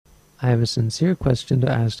I have a sincere question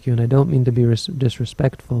to ask you, and I don't mean to be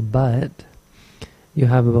disrespectful, but you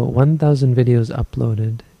have about 1,000 videos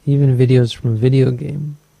uploaded, even videos from a video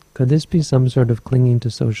game. Could this be some sort of clinging to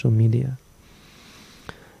social media?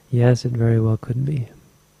 Yes, it very well could be.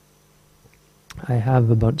 I have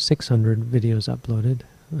about 600 videos uploaded.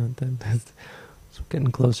 It's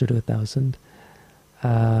getting closer to 1,000.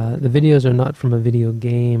 The videos are not from a video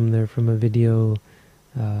game, they're from a video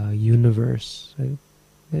universe.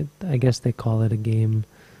 I guess they call it a game,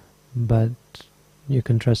 but you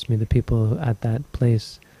can trust me, the people at that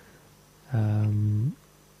place, some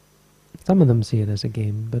of them see it as a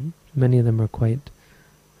game, but many of them are quite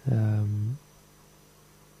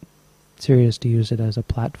serious to use it as a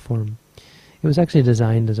platform. It was actually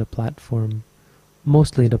designed as a platform,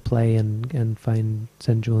 mostly to play and find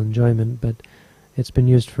sensual enjoyment, but it's been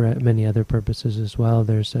used for many other purposes as well.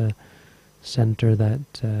 There's a center that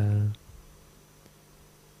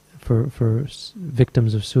for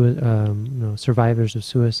victims of survivors of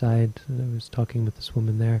suicide. I was talking with this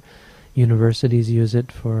woman there. Universities use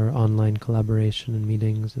it for online collaboration and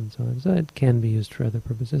meetings and so on. So it can be used for other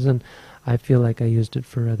purposes, and I feel like I used it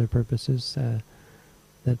for other purposes.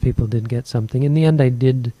 That people did get something. In the end, I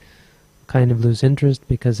did kind of lose interest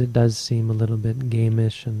because it does seem a little bit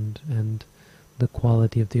gamish, and the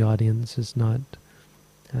quality of the audience is not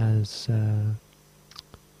as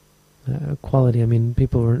quality. I mean,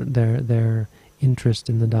 people were their interest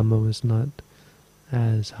in the Dhamma was not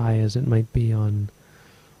as high as it might be on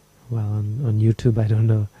YouTube. I don't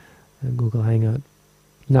know, Google Hangout.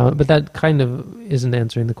 Now, but that kind of isn't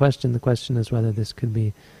answering the question. The question is whether this could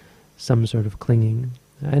be some sort of clinging,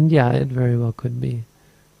 and yeah, it very well could be.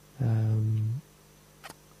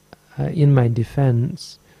 In my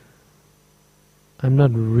defense, I'm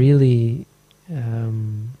not really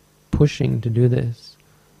pushing to do this.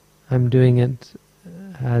 I'm doing it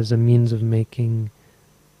as a means of making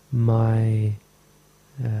my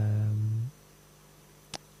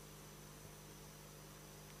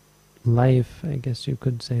life, I guess you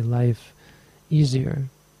could say life, easier.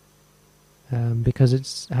 Because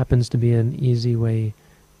it happens to be an easy way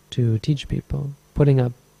to teach people. Putting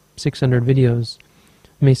up 600 videos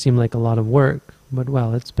may seem like a lot of work, but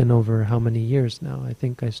well, it's been over how many years now? I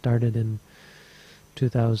think I started in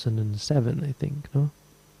 2007, I think, no?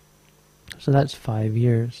 So that's 5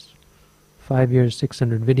 years. 5 years,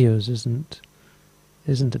 600 videos isn't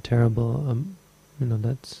a terrible,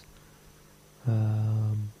 that's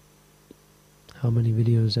how many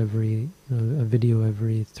videos a video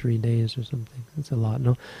every 3 days or something. That's a lot,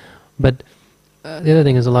 no? But the other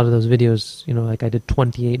thing is, a lot of those videos, like I did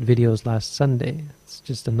 28 videos last Sunday. It's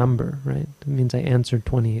just a number, right? It means I answered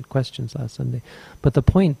 28 questions last Sunday. But the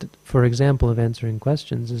point, for example, of answering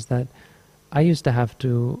questions is that I used to have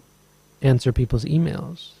to answer people's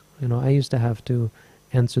emails. I used to have to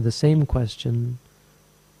answer the same question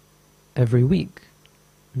every week.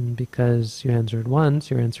 Because you answer it once,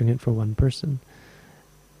 you're answering it for one person.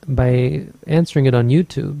 By answering it on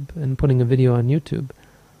YouTube and putting a video on YouTube,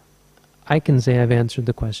 I can say I've answered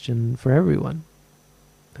the question for everyone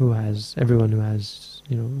who has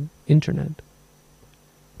internet.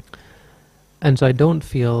 And so I don't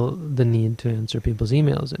feel the need to answer people's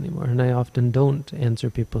emails anymore, and I often don't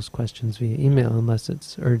answer people's questions via email unless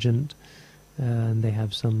it's urgent and they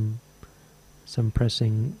have some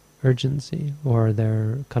pressing urgency, or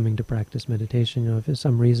they're coming to practice meditation, if there's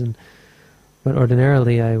some reason. But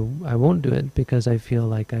ordinarily I won't do it because I feel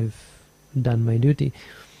like I've done my duty.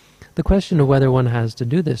 The question of whether one has to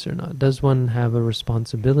do this or not, does one have a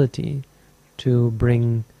responsibility to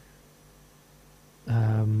bring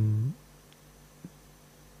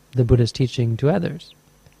the Buddha's teaching to others?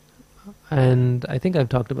 And I think I've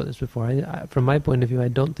talked about this before. From my point of view, I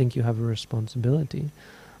don't think you have a responsibility.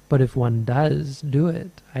 But if one does do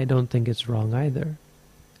it, I don't think it's wrong either.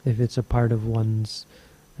 If it's a part of one's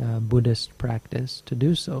Buddhist practice to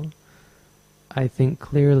do so, I think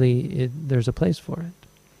clearly there's a place for it.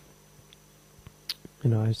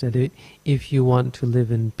 I said, if you want to live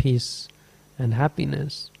in peace and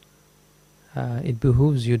happiness, it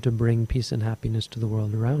behooves you to bring peace and happiness to the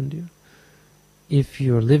world around you. If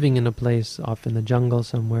you're living in a place off in the jungle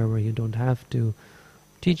somewhere where you don't have to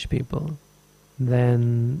teach people,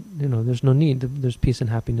 then there's no need. There's peace and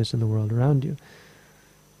happiness in the world around you.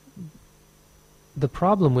 The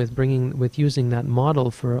problem with using that model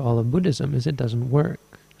for all of Buddhism is it doesn't work.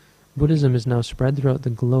 Buddhism is now spread throughout the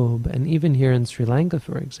globe, and even here in Sri Lanka,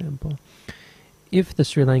 for example, if the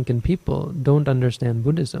Sri Lankan people don't understand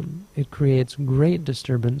Buddhism, it creates great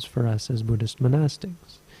disturbance for us as Buddhist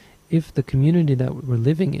monastics. If the community that we're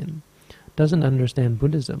living in doesn't understand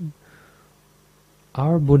Buddhism,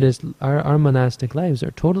 our monastic lives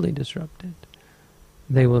are totally disrupted.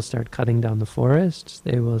 They will start cutting down the forests.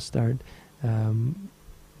 They will start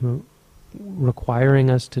requiring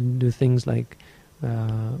us to do things like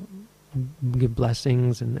give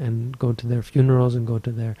blessings and go to their funerals and go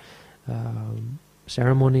to their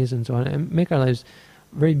ceremonies and so on, and make our lives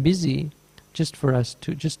very busy just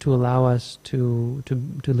to allow us to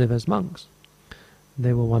live as monks.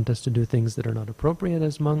 They will want us to do things that are not appropriate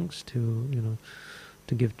as monks, to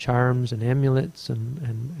give charms and amulets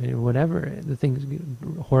and whatever the things,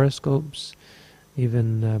 horoscopes,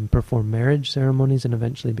 even perform marriage ceremonies and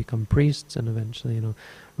eventually become priests and eventually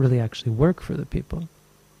really actually work for the people.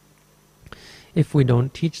 If we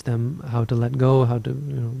don't teach them how to let go, how to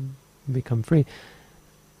become free,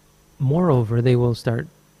 moreover, they will start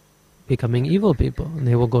becoming evil people, and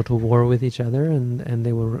they will go to war with each other, and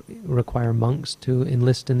they will require monks to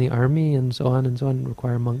enlist in the army, and so on,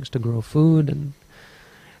 require monks to grow food,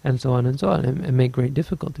 and so on, and make great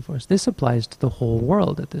difficulty for us. This applies to the whole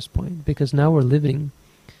world at this point, because now we're living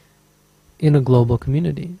in a global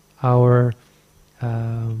community. Our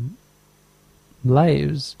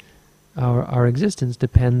lives, our existence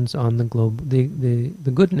depends on the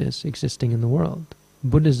goodness existing in the world.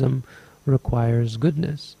 Buddhism requires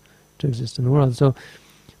goodness to exist in the world. So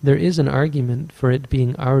there is an argument for it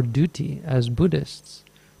being our duty as Buddhists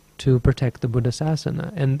to protect the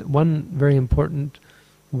Buddhasasana. And one very important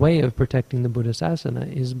way of protecting the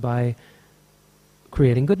Buddhasasana is by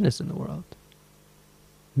creating goodness in the world.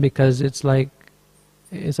 Because it's like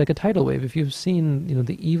a tidal wave. If you've seen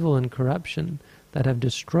the evil and corruption that have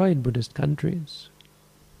destroyed Buddhist countries,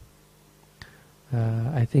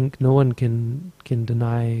 I think no one can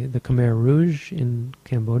deny the Khmer Rouge in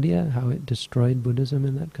Cambodia, how it destroyed Buddhism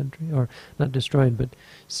in that country, or not destroyed, but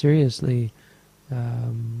seriously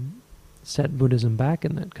set Buddhism back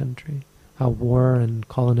in that country. How war and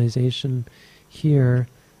colonization here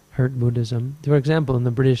hurt Buddhism. For example, when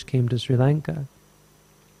the British came to Sri Lanka,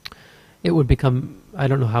 it would become, I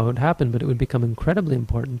don't know how it happened, but it would become incredibly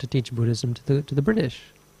important to teach Buddhism to the British,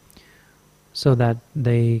 so that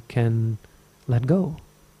they can let go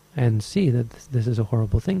and see that this is a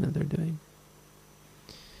horrible thing that they're doing.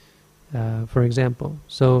 For example,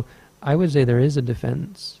 so I would say there is a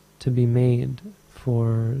defense to be made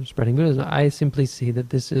for spreading Buddhism. I simply see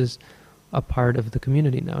that this is a part of the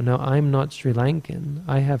community now. Now, I'm not Sri Lankan.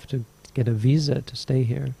 I have to get a visa to stay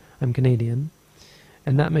here. I'm Canadian.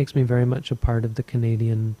 And that makes me very much a part of the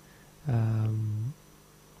Canadian, the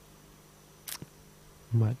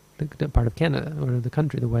part of Canada, or the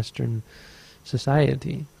country, the Western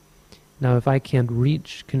society. Now, if I can't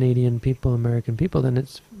reach Canadian people, American people, then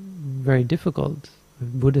it's very difficult. If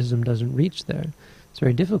Buddhism doesn't reach there, it's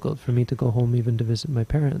very difficult for me to go home even to visit my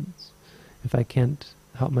parents. If I can't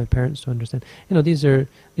help my parents to understand, these are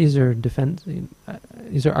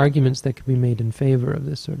arguments that could be made in favor of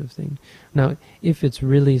this sort of thing. Now, if it's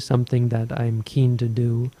really something that I'm keen to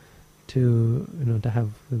do, to have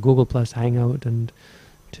a Google Plus hangout and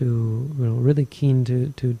to really keen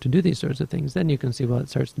to do these sorts of things, then you can see, well, it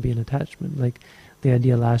starts to be an attachment. Like the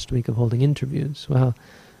idea last week of holding interviews. Well,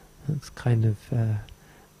 that's kind of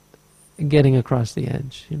getting across the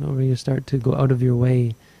edge, where you start to go out of your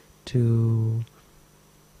way to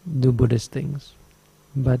do Buddhist things.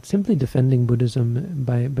 But simply defending Buddhism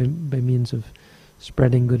by means of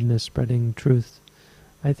spreading goodness, spreading truth,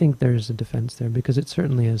 I think there's a defense there, because it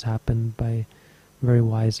certainly has happened by very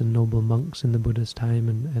wise and noble monks in the Buddha's time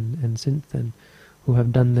and since then, who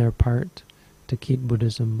have done their part to keep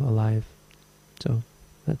Buddhism alive. So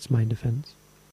that's my defense.